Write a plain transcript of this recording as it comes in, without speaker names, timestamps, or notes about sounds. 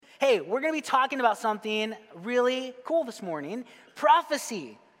Hey, we're going to be talking about something really cool this morning,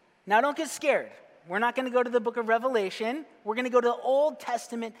 prophecy. Now, don't get scared. We're not going to go to the book of Revelation. We're going to go to the Old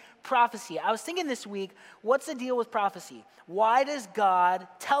Testament prophecy. I was thinking this week, what's the deal with prophecy? Why does God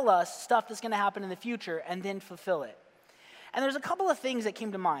tell us stuff that's going to happen in the future and then fulfill it? And there's a couple of things that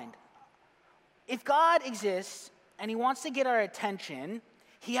came to mind. If God exists and he wants to get our attention,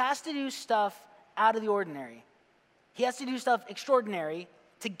 he has to do stuff out of the ordinary. He has to do stuff extraordinary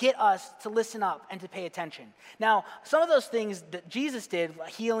to get us to listen up and to pay attention. Now, some of those things that Jesus did, like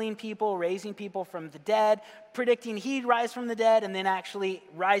healing people, raising people from the dead, predicting he'd rise from the dead, and then actually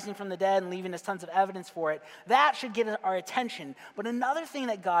rising from the dead and leaving us tons of evidence for it, that should get our attention. But another thing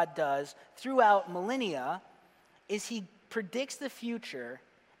that God does throughout millennia is he predicts the future,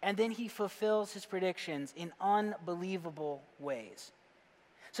 and then he fulfills his predictions in unbelievable ways.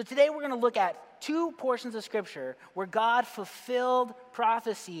 So today we're going to look at two portions of Scripture where God fulfilled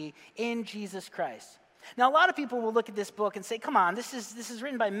prophecy in Jesus Christ. Now, a lot of people will look at this book and say, come on, this is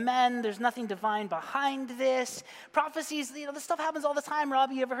written by men. There's nothing divine behind this. Prophecies, this stuff happens all the time.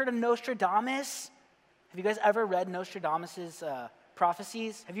 Robbie, you ever heard of Nostradamus? Have you guys ever read Nostradamus's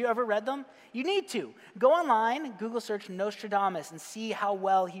prophecies? Have you ever read them? You need to. Go online, Google search Nostradamus, and see how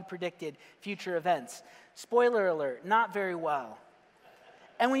well he predicted future events. Spoiler alert, not very well.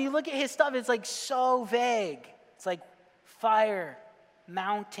 And when you look at his stuff, it's like so vague. It's like fire,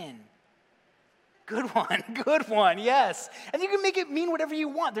 mountain. Good one, yes. And you can make it mean whatever you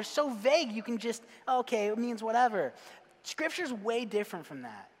want. They're so vague, you can just, okay, it means whatever. Scripture's way different from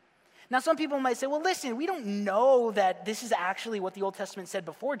that. Now, some people might say, well, listen, we don't know that this is actually what the Old Testament said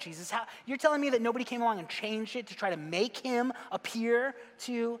before Jesus. You're telling me that nobody came along and changed it to try to make him appear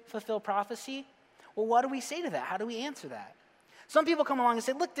to fulfill prophecy? Well, what do we say to that? How do we answer that? Some people come along and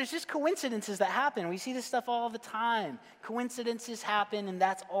say, look, there's just coincidences that happen. We see this stuff all the time. Coincidences happen, and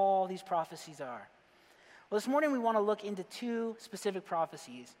that's all these prophecies are. Well, this morning we want to look into two specific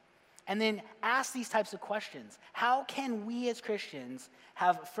prophecies and then ask these types of questions. How can we as Christians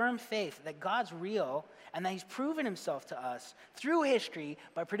have firm faith that God's real and that he's proven himself to us through history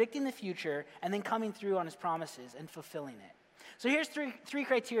by predicting the future and then coming through on his promises and fulfilling it? So here's three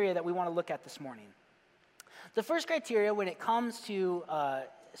criteria that we want to look at this morning. The first criteria when it comes to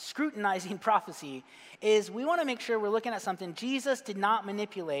scrutinizing prophecy is we want to make sure we're looking at something Jesus did not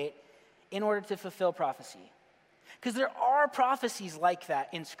manipulate in order to fulfill prophecy. Because there are prophecies like that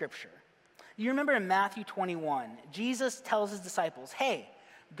in Scripture. You remember in Matthew 21, Jesus tells his disciples, hey,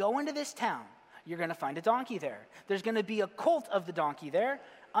 go into this town. You're going to find a donkey there. There's going to be a colt of the donkey there.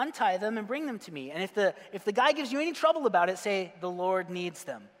 Untie them and bring them to me. And if the guy gives you any trouble about it, say, the Lord needs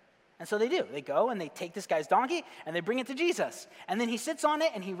them. And so they do. They go and they take this guy's donkey and they bring it to Jesus. And then he sits on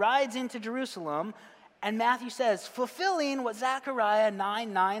it and he rides into Jerusalem. And Matthew says, fulfilling what Zechariah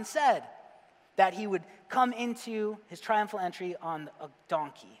 9:9 said, that he would come into his triumphal entry on a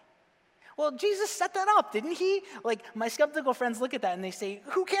donkey. Well, Jesus set that up, didn't he? Like, my skeptical friends look at that and they say,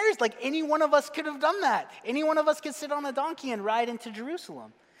 who cares? Like, any one of us could have done that. Any one of us could sit on a donkey and ride into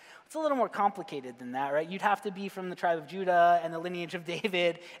Jerusalem. It's a little more complicated than that, right? You'd have to be from the tribe of Judah and the lineage of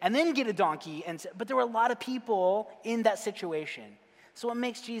David and then get a donkey. But there were a lot of people in that situation. So what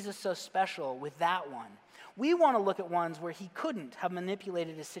makes Jesus so special with that one? We want to look at ones where he couldn't have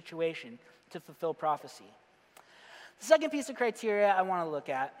manipulated his situation to fulfill prophecy. The second piece of criteria I want to look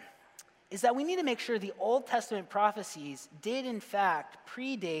at is that we need to make sure the Old Testament prophecies did in fact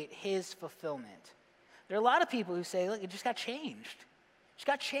predate his fulfillment. There are a lot of people who say, look, it just got changed. It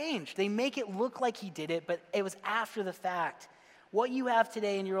got changed. They make it look like he did it, but it was after the fact. What you have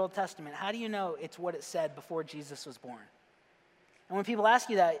today in your Old Testament, how do you know it's what it said before Jesus was born? And when people ask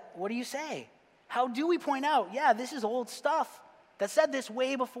you that, what do you say? How do we point out, yeah, this is old stuff that said this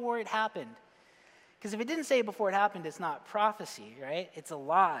way before it happened? Because if it didn't say it before it happened, it's not prophecy, right? It's a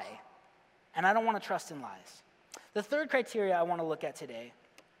lie. And I don't want to trust in lies. The third criteria I want to look at today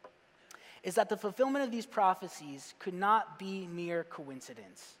is that the fulfillment of these prophecies could not be mere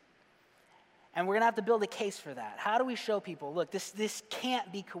coincidence. And we're going to have to build a case for that. How do we show people, look, this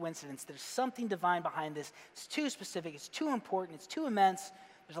can't be coincidence. There's something divine behind this. It's too specific. It's too important. It's too immense.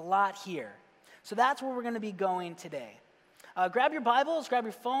 There's a lot here. So that's where we're going to be going today. Grab your Bibles, grab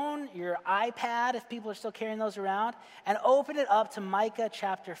your phone, your iPad, if people are still carrying those around, and open it up to Micah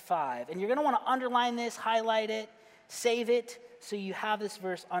chapter 5. And you're going to want to underline this, highlight it, save it, so you have this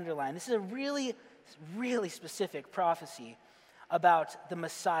verse underlined. This is a really, really specific prophecy about the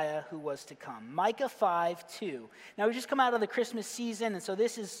Messiah who was to come. Micah 5:2. Now, we just come out of the Christmas season, and so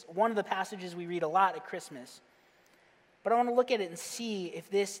this is one of the passages we read a lot at Christmas. But I want to look at it and see if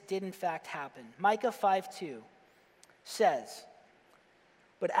this did in fact happen. Micah 5:2 says,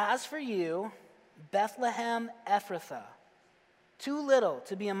 But as for you, Bethlehem Ephrathah, too little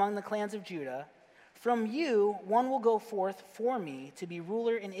to be among the clans of Judah, from you one will go forth for me to be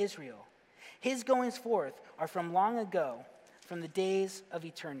ruler in Israel. His goings forth are from long ago, from the days of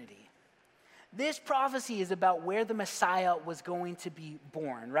eternity. This prophecy is about where the Messiah was going to be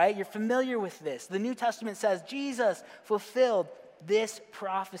born, right? You're familiar with this. The New Testament says Jesus fulfilled this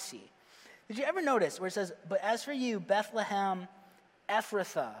prophecy. Did you ever notice where it says, but as for you, Bethlehem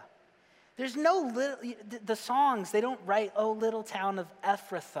Ephrathah? There's no little, the songs, they don't write, oh, little town of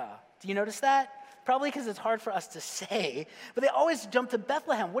Ephrathah. Do you notice that? Probably because it's hard for us to say, but they always jump to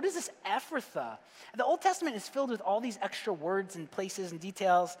Bethlehem. What is this Ephrathah? The Old Testament is filled with all these extra words and places and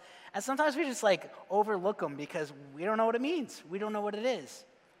details, and sometimes we just overlook them because we don't know what it means. We don't know what it is.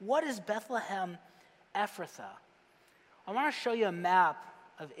 What is Bethlehem Ephrathah? I want to show you a map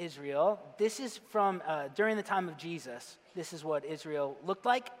of Israel. This is from during the time of Jesus. This is what Israel looked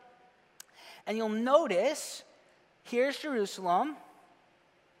like. And you'll notice, here's Jerusalem,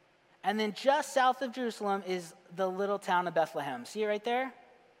 and then just south of Jerusalem is the little town of Bethlehem. See it right there?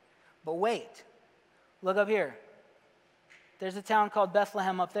 But wait, look up here. There's a town called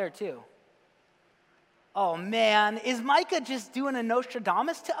Bethlehem up there too. Oh man, is Micah just doing a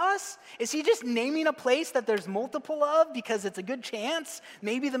Nostradamus to us? Is he just naming a place that there's multiple of because it's a good chance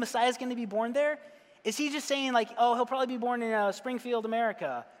maybe the Messiah is going to be born there? Is he just saying oh, he'll probably be born in Springfield,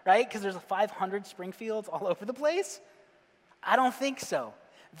 America, right? Because there's 500 Springfields all over the place? I don't think so.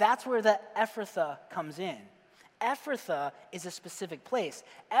 That's where the Ephrathah comes in. Ephrathah is a specific place.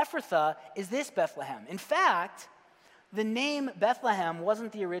 Ephrathah is this Bethlehem. In fact, the name Bethlehem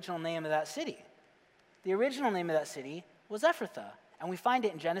wasn't the original name of that city. The original name of that city was Ephrathah. And we find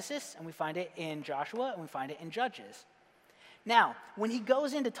it in Genesis, and we find it in Joshua, and we find it in Judges. Now, when he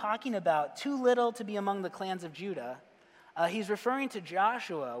goes into talking about too little to be among the clans of Judah, he's referring to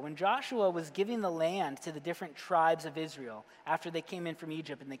Joshua. When Joshua was giving the land to the different tribes of Israel after they came in from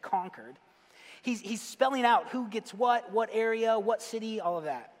Egypt and they conquered, he's spelling out who gets what area, what city, all of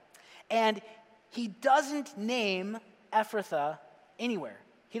that. And he doesn't name Ephrathah anywhere.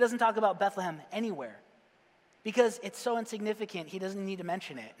 He doesn't talk about Bethlehem anywhere. Because it's so insignificant, he doesn't need to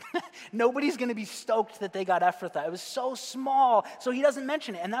mention it. Nobody's going to be stoked that they got Ephrathah. It was so small, so he doesn't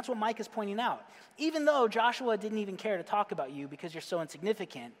mention it. And that's what Mike is pointing out. Even though Joshua didn't even care to talk about you because you're so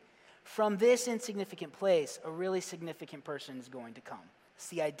insignificant, from this insignificant place, a really significant person is going to come. It's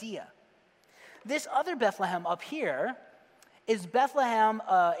the idea. This other Bethlehem up here is Bethlehem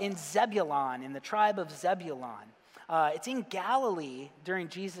in Zebulun, in the tribe of Zebulun. It's in Galilee during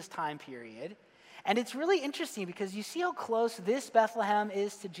Jesus' time period. And it's really interesting because you see how close this Bethlehem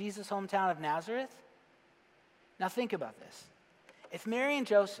is to Jesus' hometown of Nazareth? Now think about this. If Mary and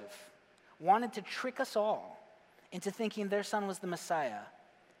Joseph wanted to trick us all into thinking their son was the Messiah,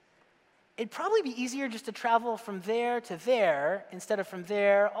 it'd probably be easier just to travel from there to there instead of from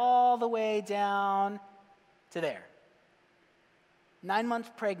there all the way down to there. 9 months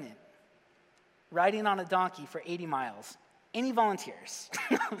pregnant, riding on a donkey for 80 miles. Any volunteers?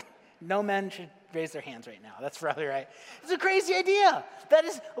 No men should raise their hands right now. That's probably right. It's a crazy idea.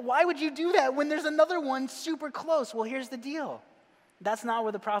 Why would you do that when there's another one super close? Well, here's the deal. That's not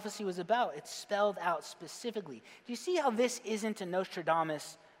what the prophecy was about. It's spelled out specifically. Do you see how this isn't a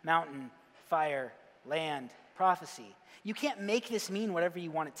Nostradamus, mountain, fire, land prophecy? You can't make this mean whatever you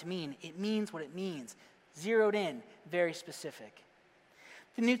want it to mean. It means what it means. Zeroed in, very specific.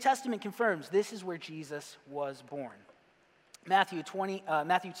 The New Testament confirms this is where Jesus was born. Matthew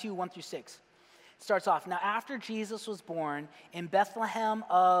 2, 1 through 6. It starts off, now after Jesus was born in Bethlehem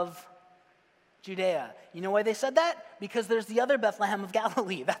of Judea. You know why they said that? Because there's the other Bethlehem of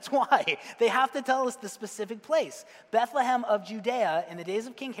Galilee. That's why. They have to tell us the specific place. Bethlehem of Judea, in the days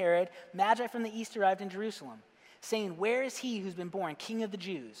of King Herod, Magi from the east arrived in Jerusalem, saying, where is he who's been born, King of the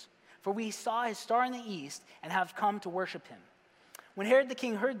Jews? For we saw his star in the east and have come to worship him. When Herod the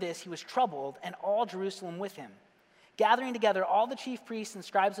king heard this, he was troubled, and all Jerusalem with him. Gathering together all the chief priests and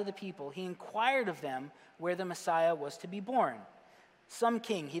scribes of the people, he inquired of them where the Messiah was to be born. Some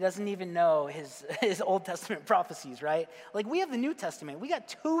king, he doesn't even know his Old Testament prophecies, right? We have the New Testament. We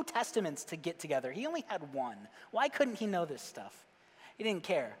got 2 testaments to get together. He only had 1. Why couldn't he know this stuff? He didn't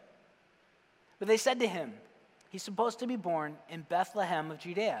care. But they said to him, he's supposed to be born in Bethlehem of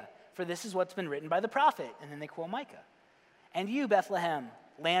Judea, for this is what's been written by the prophet. And then they quote Micah. And you, Bethlehem,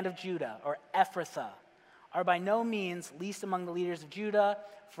 land of Judah, or Ephrathah, are by no means least among the leaders of Judah,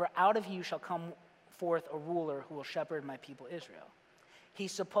 for out of you shall come forth a ruler who will shepherd my people Israel.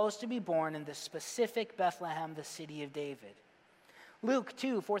 He's supposed to be born in the specific Bethlehem, the city of David. Luke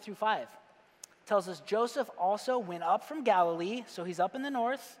 2, 4 through 5 tells us Joseph also went up from Galilee, so he's up in the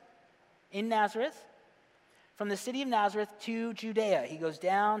north, in Nazareth, from the city of Nazareth to Judea. He goes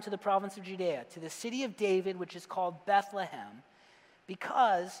down to the province of Judea, to the city of David, which is called Bethlehem,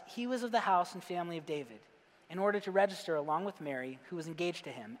 because he was of the house and family of David, in order to register along with Mary, who was engaged to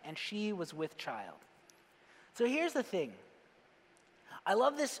him, and she was with child. So here's the thing. I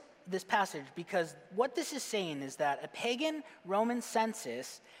love this passage because what this is saying is that a pagan Roman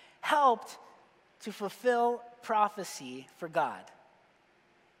census helped to fulfill prophecy for God.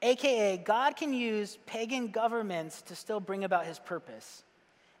 AKA, God can use pagan governments to still bring about his purpose.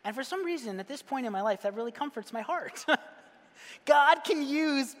 And for some reason, at this point in my life, that really comforts my heart. God can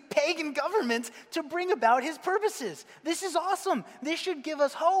use pagan governments to bring about his purposes. This is awesome. This should give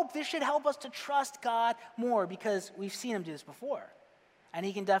us hope. This should help us to trust God more because we've seen him do this before. And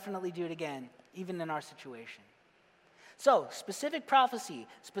he can definitely do it again, even in our situation. So, specific prophecy,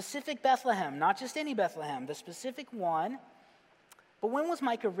 specific Bethlehem, not just any Bethlehem, the specific one. But when was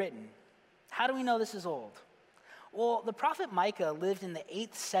Micah written? How do we know this is old? Well, the prophet Micah lived in the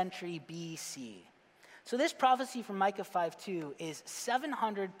 8th century BC. So this prophecy from Micah 5:2 is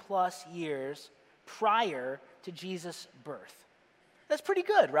 700 plus years prior to Jesus' birth. That's pretty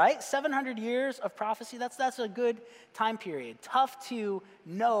good, right? 700 years of prophecy, that's a good time period. Tough to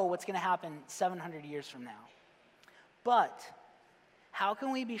know what's going to happen 700 years from now. But how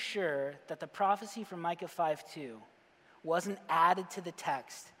can we be sure that the prophecy from Micah 5:2 wasn't added to the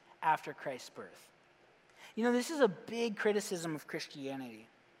text after Christ's birth? You know, this is a big criticism of Christianity.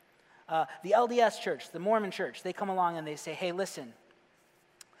 The LDS church, the Mormon church, they come along and they say, hey, listen,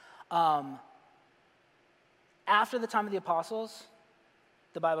 after the time of the apostles,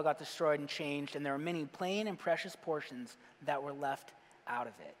 the Bible got destroyed and changed, and there are many plain and precious portions that were left out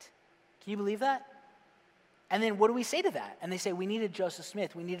of it. Can you believe that? And then what do we say to that? And they say, we needed Joseph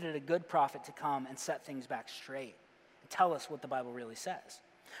Smith. We needed a good prophet to come and set things back straight and tell us what the Bible really says.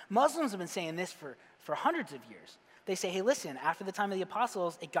 Muslims have been saying this for hundreds of years. They say, hey, listen, after the time of the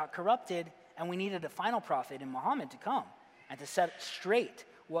apostles, it got corrupted, and we needed a final prophet in Muhammad to come and to set straight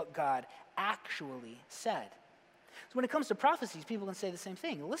what God actually said. So when it comes to prophecies, people can say the same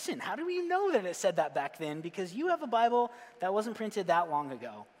thing. Listen, how do we know that it said that back then? Because you have a Bible that wasn't printed that long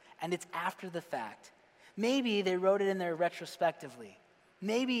ago, and it's after the fact. Maybe they wrote it in there retrospectively.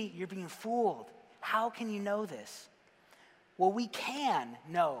 Maybe you're being fooled. How can you know this? Well, we can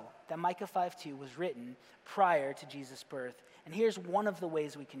know that Micah 5:2 was written prior to Jesus' birth. And here's one of the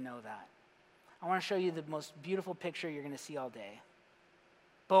ways we can know that. I want to show you the most beautiful picture you're going to see all day.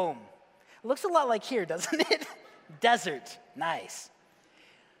 Boom. It looks a lot like here, doesn't it? Desert. Nice.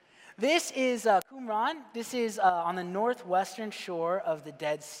 This is Qumran. This is on the northwestern shore of the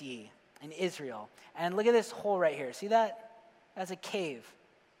Dead Sea in Israel. And look at this hole right here. See that? That's a cave.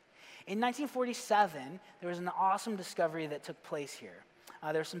 In 1947, there was an awesome discovery that took place here.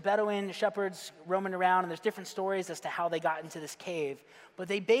 There were some Bedouin shepherds roaming around, and there's different stories as to how they got into this cave. But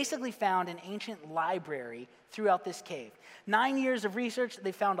they basically found an ancient library throughout this cave. 9 years of research,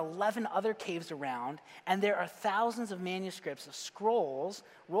 they found 11 other caves around, and there are thousands of manuscripts of scrolls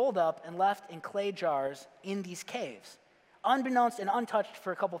rolled up and left in clay jars in these caves, unbeknownst and untouched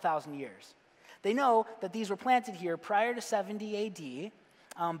for a couple thousand years. They know that these were planted here prior to 70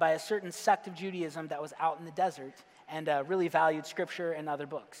 AD by a certain sect of Judaism that was out in the desert and really valued scripture and other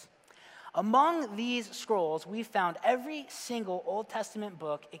books. Among these scrolls, we found every single Old Testament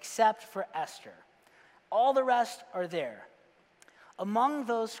book except for Esther. All the rest are there. Among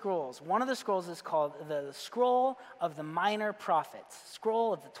those scrolls, one of the scrolls is called the Scroll of the Minor Prophets,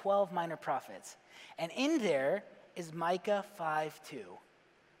 Scroll of the 12 Minor Prophets. And in there is Micah 5:2.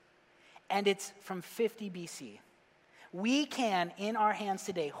 And it's from 50 BC. We can, in our hands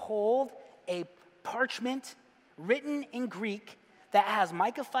today, hold a parchment written in Greek that has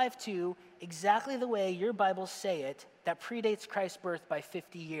Micah 5:2 exactly the way your Bibles say it, that predates Christ's birth by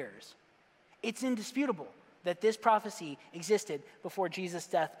 50 years. It's indisputable that this prophecy existed before Jesus'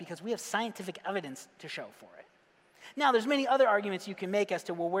 death because we have scientific evidence to show for it. Now, there's many other arguments you can make as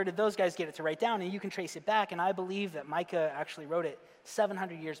to, well, where did those guys get it to write down? And you can trace it back, and I believe that Micah actually wrote it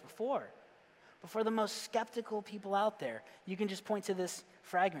 700 years before. But for the most skeptical people out there, you can just point to this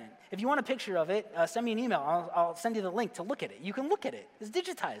fragment. If you want a picture of it, send me an email. I'll send you the link to look at it. You can look at it. It's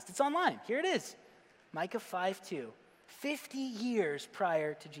digitized. It's online. Here it is. Micah 5:2, 50 years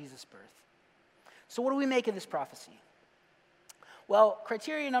prior to Jesus' birth. So what do we make of this prophecy? Well,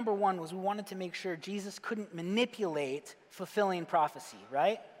 criteria number one was we wanted to make sure Jesus couldn't manipulate fulfilling prophecy,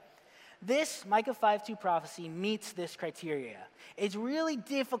 right? This Micah 5:2 prophecy meets this criteria. It's really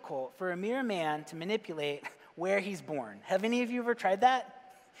difficult for a mere man to manipulate where he's born. Have any of you ever tried that?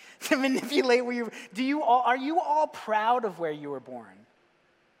 to manipulate where are you all proud of where you were born?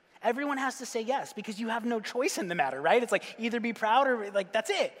 Everyone has to say yes because you have no choice in the matter, right? It's like either be proud or like that's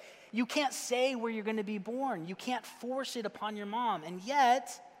it. You can't say where you're going to be born. You can't force it upon your mom. And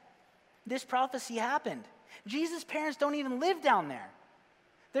yet, this prophecy happened. Jesus' parents don't even live down there.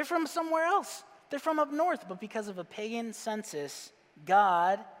 They're from somewhere else. They're from up north. But because of a pagan census,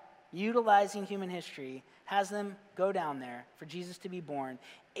 God, utilizing human history, has them go down there for Jesus to be born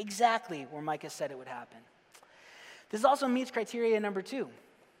exactly where Micah said it would happen. This also meets criteria number 2.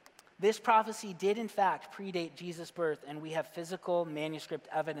 This prophecy did, in fact, predate Jesus' birth, and we have physical manuscript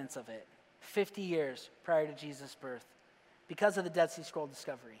evidence of it 50 years prior to Jesus' birth because of the Dead Sea Scroll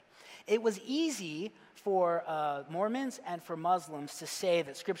discovery. It was easy for Mormons and for Muslims to say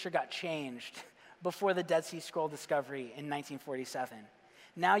that Scripture got changed before the Dead Sea Scroll discovery in 1947.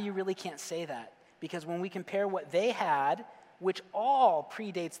 Now you really can't say that because when we compare what they had, which all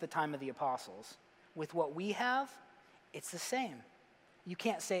predates the time of the apostles, with what we have, it's the same. You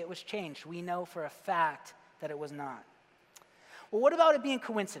can't say it was changed. We know for a fact that it was not. Well, what about it being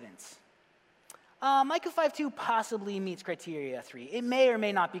coincidence? Micah 5:2 possibly meets criteria 3. It may or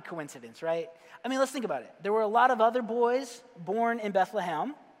may not be coincidence, right? I mean, let's think about it. There were a lot of other boys born in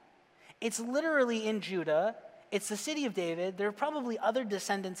Bethlehem. It's literally in Judah. It's the city of David. There are probably other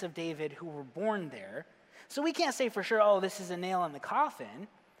descendants of David who were born there. So we can't say for sure, oh, this is a nail in the coffin.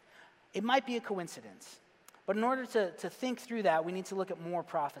 It might be a coincidence. But in order to think through that, we need to look at more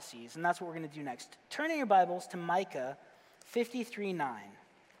prophecies, and that's what we're going to do next. Turn in your Bibles to Micah 53:9.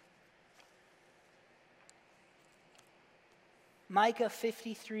 Micah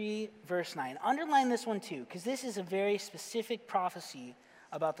 53, verse 9. Underline this one too, because this is a very specific prophecy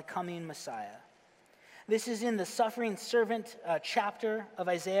about the coming Messiah. This is in the suffering servant chapter of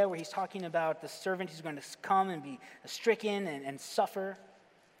Isaiah, where he's talking about the servant who's going to come and be stricken and suffer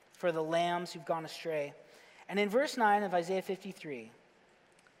for the lambs who've gone astray. And in verse 9 of Isaiah 53,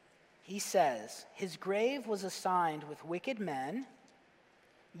 he says, his grave was assigned with wicked men,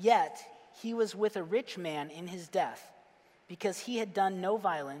 yet he was with a rich man in his death, because he had done no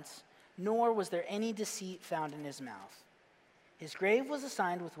violence, nor was there any deceit found in his mouth. His grave was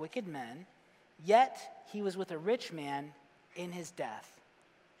assigned with wicked men, yet he was with a rich man in his death.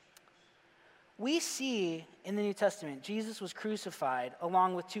 We see in the New Testament, Jesus was crucified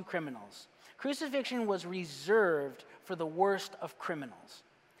along with 2 criminals. Crucifixion was reserved for the worst of criminals.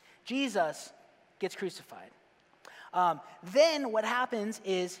 Jesus gets crucified. Then what happens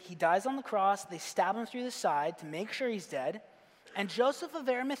is he dies on the cross, they stab him through the side to make sure he's dead, and Joseph of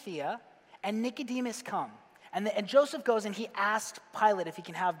Arimathea and Nicodemus come. And Joseph goes and he asks Pilate if he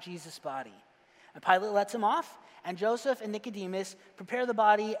can have Jesus' body. And Pilate lets him off, and Joseph and Nicodemus prepare the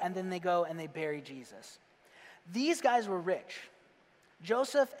body, and then they go and they bury Jesus. These guys were rich.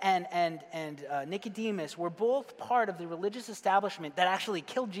 Joseph and Nicodemus were both part of the religious establishment that actually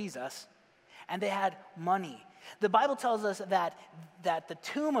killed Jesus, and they had money. The Bible tells us that the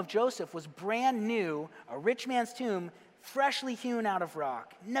tomb of Joseph was brand new, a rich man's tomb, freshly hewn out of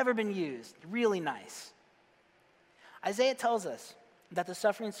rock, never been used, really nice. Isaiah tells us that the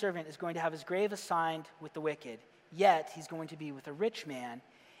suffering servant is going to have his grave assigned with the wicked, yet he's going to be with a rich man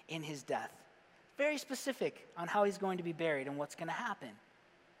in his death. Very specific on how he's going to be buried and what's going to happen.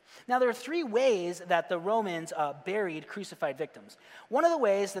 Now, there are 3 ways that the Romans buried crucified victims. One of the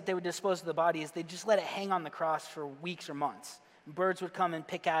ways that they would dispose of the body is they'd just let it hang on the cross for weeks or months. Birds would come and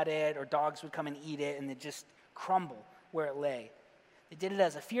pick at it, or dogs would come and eat it, and they'd just crumble where it lay. They did it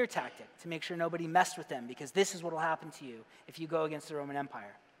as a fear tactic to make sure nobody messed with them, because this is what will happen to you if you go against the Roman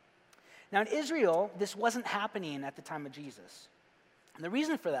Empire. Now, in Israel, this wasn't happening at the time of Jesus. And the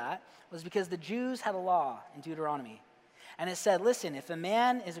reason for that was because the Jews had a law in Deuteronomy. And it said, listen, if a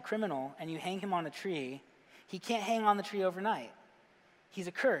man is a criminal and you hang him on a tree, he can't hang on the tree overnight. He's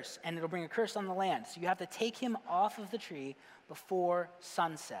a curse, and it'll bring a curse on the land. So you have to take him off of the tree before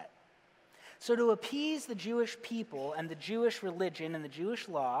sunset. So to appease the Jewish people and the Jewish religion and the Jewish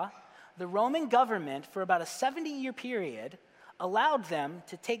law, the Roman government, for about a 70-year period, allowed them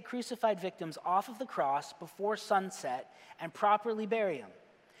to take crucified victims off of the cross before sunset and properly bury them.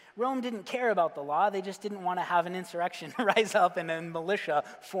 Rome didn't care about the law. They just didn't want to have an insurrection rise up and a militia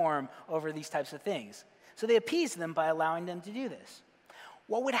form over these types of things. So they appeased them by allowing them to do this.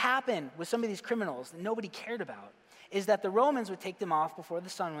 What would happen with some of these criminals that nobody cared about is that the Romans would take them off before the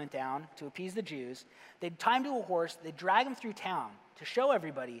sun went down to appease the Jews. They'd tie them to a horse. They'd drag them through town to show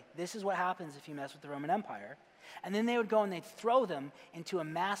everybody this is what happens if you mess with the Roman Empire. And then they would go and they'd throw them into a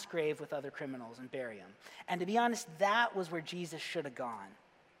mass grave with other criminals and bury them. And to be honest, that was where Jesus should have gone.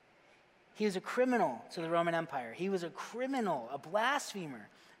 He was a criminal to the Roman Empire. He was a criminal, a blasphemer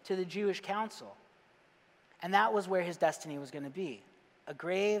to the Jewish council. And that was where his destiny was going to be, a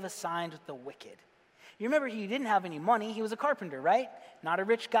grave assigned with the wicked. You remember he didn't have any money. He was a carpenter, right? Not a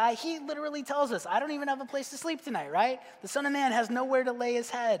rich guy. He literally tells us, I don't even have a place to sleep tonight, right? The Son of Man has nowhere to lay his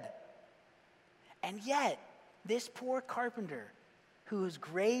head. And yet, this poor carpenter, whose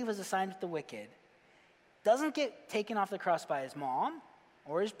grave was assigned with the wicked, doesn't get taken off the cross by his mom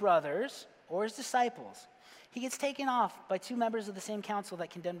or his brothers or his disciples. He gets taken off by two members of the same council that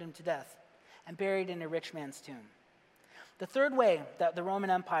condemned him to death and buried in a rich man's tomb. The third way that the Roman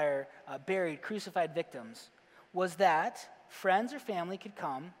Empire buried crucified victims was that friends or family could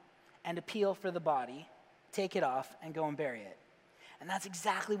come and appeal for the body, take it off, and go and bury it. And that's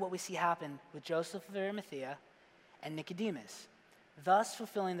exactly what we see happen with Joseph of Arimathea and Nicodemus, thus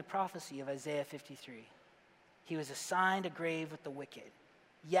fulfilling the prophecy of Isaiah 53. He was assigned a grave with the wicked,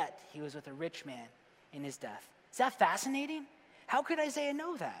 yet he was with a rich man in his death. Is that fascinating? How could Isaiah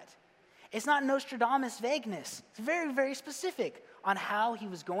know that? It's not Nostradamus vagueness. It's very, very specific on how he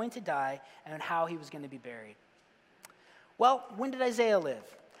was going to die and how he was going to be buried. Well, when did Isaiah live?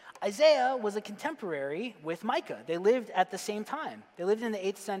 Isaiah was a contemporary with Micah. They lived at the same time. They lived in the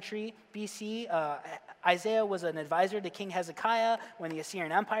 8th century BC. Isaiah was an advisor to King Hezekiah when the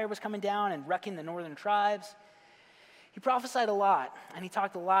Assyrian Empire was coming down and wrecking the northern tribes. He prophesied a lot, and he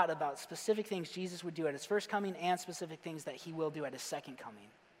talked a lot about specific things Jesus would do at his first coming and specific things that he will do at his second coming.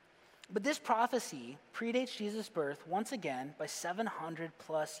 But this prophecy predates Jesus' birth once again by 700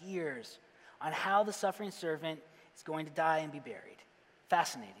 plus years on how the suffering servant is going to die and be buried.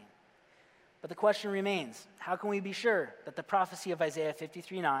 Fascinating. But the question remains, how can we be sure that the prophecy of Isaiah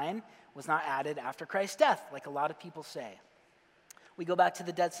 53:9 was not added after Christ's death, like a lot of people say? We go back to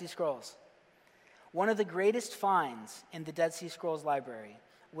the Dead Sea Scrolls. One of the greatest finds in the Dead Sea Scrolls library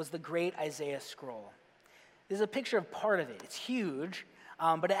was the Great Isaiah Scroll. This is a picture of part of it. It's huge,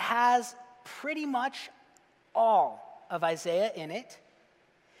 but it has pretty much all of Isaiah in it,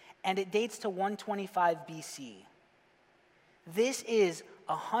 and it dates to 125 BC. This is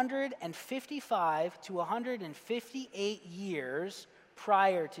 155 to 158 years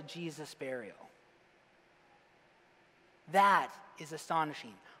prior to Jesus' burial. That is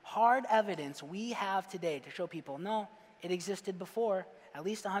astonishing. Hard evidence we have today to show people, no, it existed before, at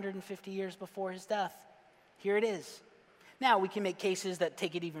least 150 years before his death. Here it is. Now, we can make cases that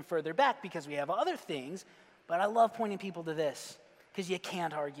take it even further back because we have other things, but I love pointing people to this because you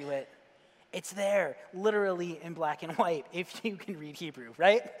can't argue it. It's there, literally in black and white, if you can read Hebrew,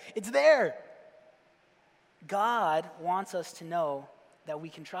 right? It's there. God wants us to know that we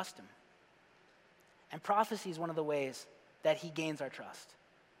can trust him. And prophecy is one of the ways that he gains our trust.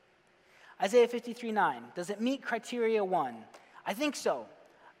 Isaiah 53:9, does it meet criteria 1? I think so.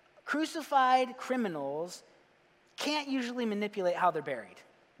 Crucified criminals can't usually manipulate how they're buried.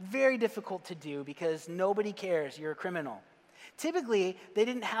 Very difficult to do because nobody cares you're a criminal. Typically, they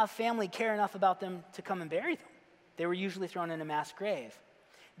didn't have family care enough about them to come and bury them. They were usually thrown in a mass grave.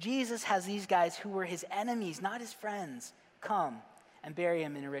 Jesus has these guys who were his enemies, not his friends, come and bury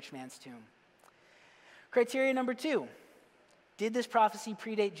him in a rich man's tomb. Criteria number 2, did this prophecy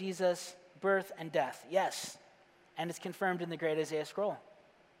predate Jesus' birth and death? Yes, and it's confirmed in the Great Isaiah Scroll.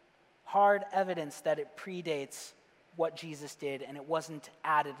 Hard evidence that it predates what Jesus did and it wasn't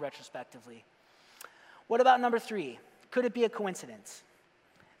added retrospectively. What about number 3? Could it be a coincidence?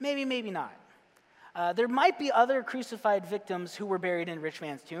 Maybe, maybe not. There might be other crucified victims who were buried in a rich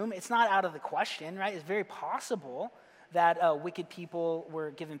man's tomb. It's not out of the question, right? It's very possible that wicked people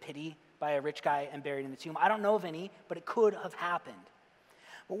were given pity by a rich guy and buried in the tomb. I don't know of any, but it could have happened.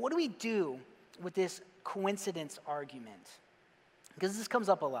 But what do we do with this coincidence argument? Because this comes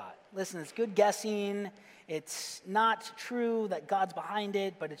up a lot. Listen, it's good guessing. It's not true that God's behind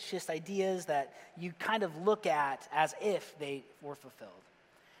it, but it's just ideas that you kind of look at as if they were fulfilled.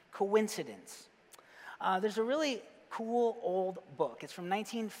 Coincidence. There's a really cool old book. It's from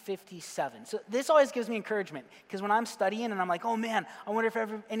 1957. So this always gives me encouragement because when I'm studying and I'm like, oh man, I wonder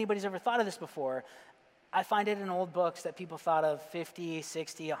if anybody's ever thought of this before, I find it in old books that people thought of 50,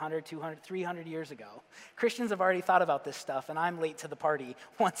 60, 100, 200, 300 years ago. Christians have already thought about this stuff, and I'm late to the party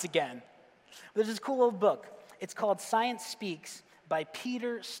once again. There's this cool old book. It's called Science Speaks by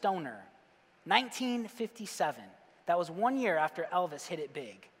Peter Stoner, 1957. That was 1 year after Elvis hit it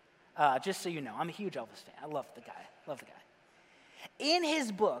big. Just so you know, I'm a huge Elvis fan. I love the guy. In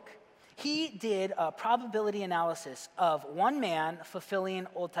his book, he did a probability analysis of one man fulfilling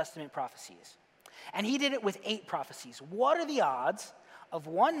Old Testament prophecies. And he did it with 8 prophecies. What are the odds of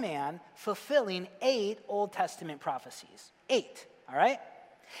one man fulfilling 8 Old Testament prophecies? 8, all right?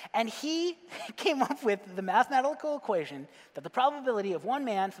 And he came up with the mathematical equation that the probability of one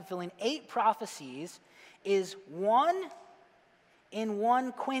man fulfilling 8 prophecies is 1 in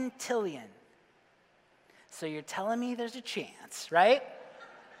 1 quintillion. So you're telling me there's a chance, right?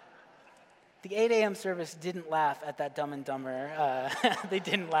 The 8 a.m. service didn't laugh at that Dumb and Dumber. They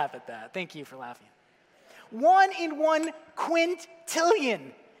didn't laugh at that. Thank you for laughing. 1 in 1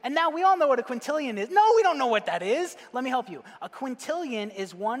 quintillion. And now we all know what a quintillion is. No, we don't know what that is. Let me help you. A quintillion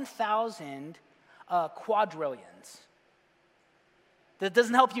is 1,000 quadrillions. That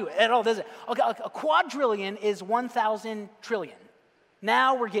doesn't help you at all, does it? Okay, a quadrillion is 1,000 trillion.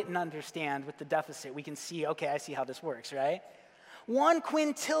 Now we're getting to understand with the deficit. We can see, okay, I see how this works, right? 1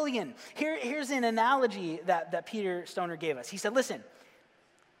 quintillion. Here's an analogy that Peter Stoner gave us. He said, listen,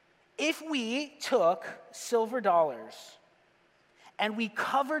 if we took silver dollars and we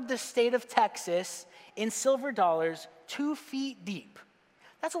covered the state of Texas in silver dollars 2 feet deep,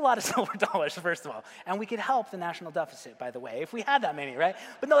 that's a lot of silver dollars, first of all. And we could help the national deficit, by the way, if we had that many, right?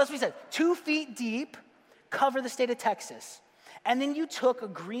 But no, that's what he said. 2 feet deep, cover the state of Texas. And then you took a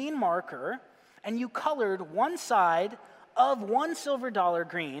green marker and you colored one side of 1 silver dollar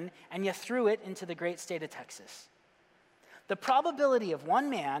green and you threw it into the great state of Texas. The probability of one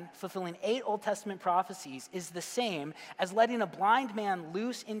man fulfilling 8 Old Testament prophecies is the same as letting a blind man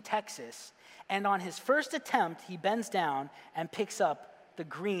loose in Texas, and on his first attempt, he bends down and picks up the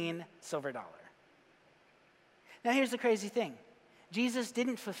green silver dollar. Now here's the crazy thing. Jesus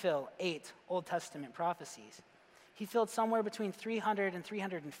didn't fulfill 8 Old Testament prophecies. He filled somewhere between 300 and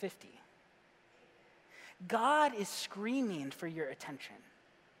 350. God is screaming for your attention.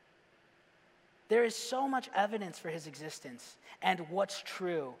 There is so much evidence for his existence and what's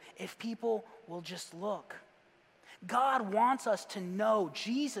true if people will just look. God wants us to know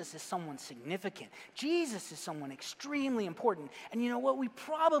Jesus is someone significant. Jesus is someone extremely important. And you know what? We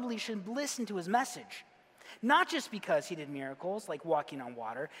probably should listen to his message. Not just because he did miracles like walking on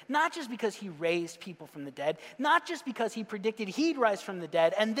water, not just because he raised people from the dead, not just because he predicted he'd rise from the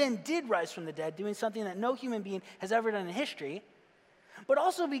dead and then did rise from the dead, doing something that no human being has ever done in history, but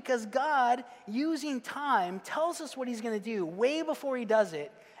also because God, using time, tells us what he's going to do way before he does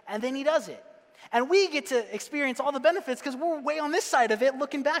it, and then he does it. And we get to experience all the benefits because we're way on this side of it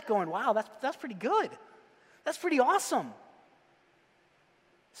looking back going, wow, that's pretty good. That's pretty awesome.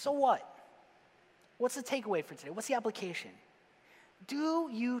 So what? What's the takeaway for today? What's the application? Do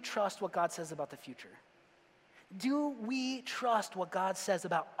you trust what God says about the future? Do we trust what God says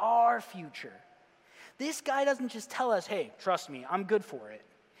about our future? This guy doesn't just tell us, hey, trust me, I'm good for it.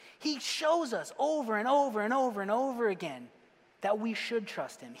 He shows us over and over and over and over again that we should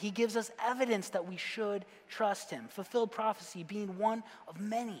trust him. He gives us evidence that we should trust him. Fulfilled prophecy being one of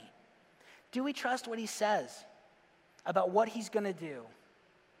many. Do we trust what he says about what he's going to do?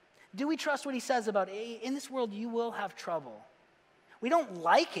 Do we trust what he says about, in this world you will have trouble? We don't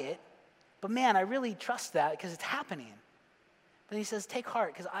like it, but man, I really trust that because it's happening. But he says, take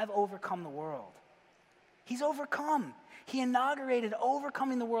heart because I've overcome the world. He's overcome. He inaugurated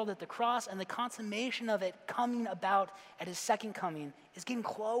overcoming the world at the cross, and the consummation of it coming about at his second coming is getting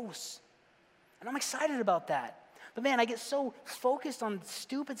close. And I'm excited about that. But man, I get so focused on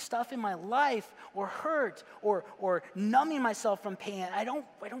stupid stuff in my life or hurt or numbing myself from pain. I don't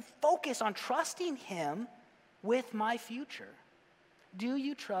focus on trusting him with my future. Do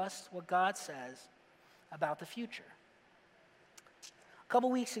you trust what God says about the future? A couple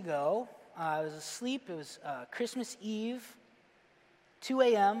weeks ago, I was asleep. It was Christmas Eve, 2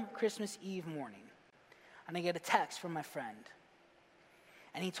 a.m., Christmas Eve morning. And I get a text from my friend.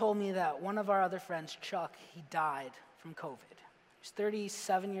 And he told me that one of our other friends, Chuck, he died from COVID. He's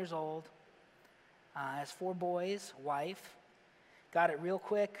 37 years old, has 4 boys, wife. Got it real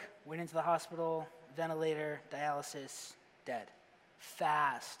quick, went into the hospital, ventilator, dialysis, dead.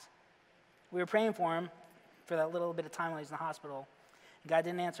 Fast. We were praying for him for that little bit of time while he was in the hospital. God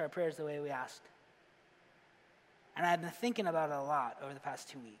didn't answer our prayers the way we asked. And I've been thinking about it a lot over the past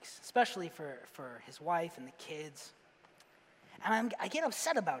 2 weeks, especially for his wife and the kids. And I get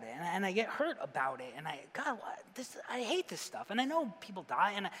upset about it, and I get hurt about it, and I hate this stuff. And I know people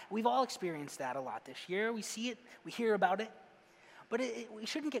die, and we've all experienced that a lot this year. We see it, we hear about it, but we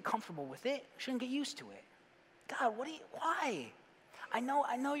shouldn't get comfortable with it. We shouldn't get used to it. God, why? I know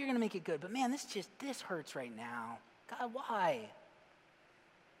you're going to make it good, but man, this hurts right now. God, why?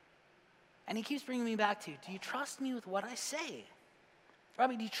 And he keeps bringing me back to, do you trust me with what I say?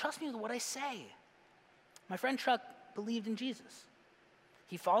 Robbie, do you trust me with what I say? My friend Chuck believed in Jesus.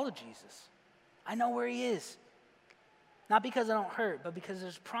 He followed Jesus. I know where he is. Not because I don't hurt, but because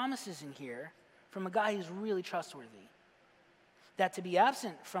there's promises in here from a guy who's really trustworthy. that to be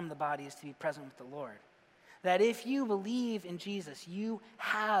absent from the body is to be present with the Lord. That if you believe in Jesus, you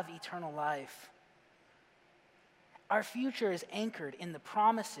have eternal life. Our future is anchored in the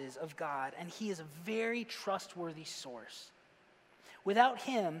promises of God, and he is a very trustworthy source. Without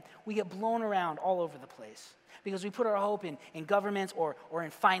him, we get blown around all over the place because we put our hope in governments or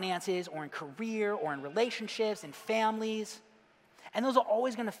in finances or in career or in relationships and families. And those are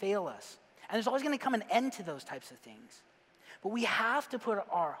always going to fail us. And there's always going to come an end to those types of things. But we have to put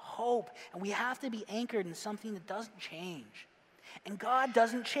our hope and we have to be anchored in something that doesn't change. And God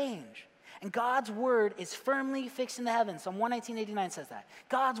doesn't change. And God's word is firmly fixed in the heavens. Psalm 119:89 says that.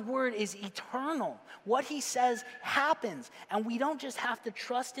 God's word is eternal. What he says happens. And we don't just have to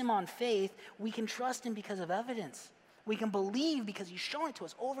trust him on faith. We can trust him because of evidence. We can believe because he's shown it to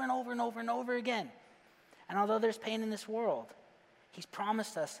us over and over and over and over again. And although there's pain in this world, he's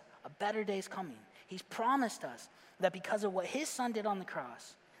promised us a better day's coming. He's promised us that because of what his son did on the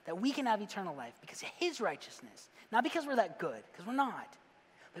cross, that we can have eternal life because of his righteousness. Not because we're that good, because we're not.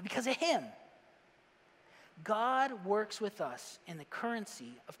 But because of him. God works with us in the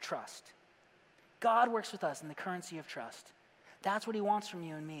currency of trust. God works with us in the currency of trust. That's what he wants from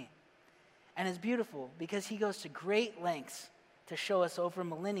you and me. And it's beautiful because he goes to great lengths to show us over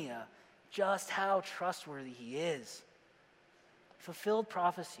millennia just how trustworthy he is. Fulfilled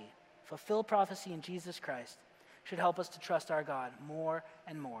prophecy in Jesus Christ should help us to trust our God more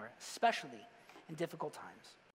and more, especially in difficult times.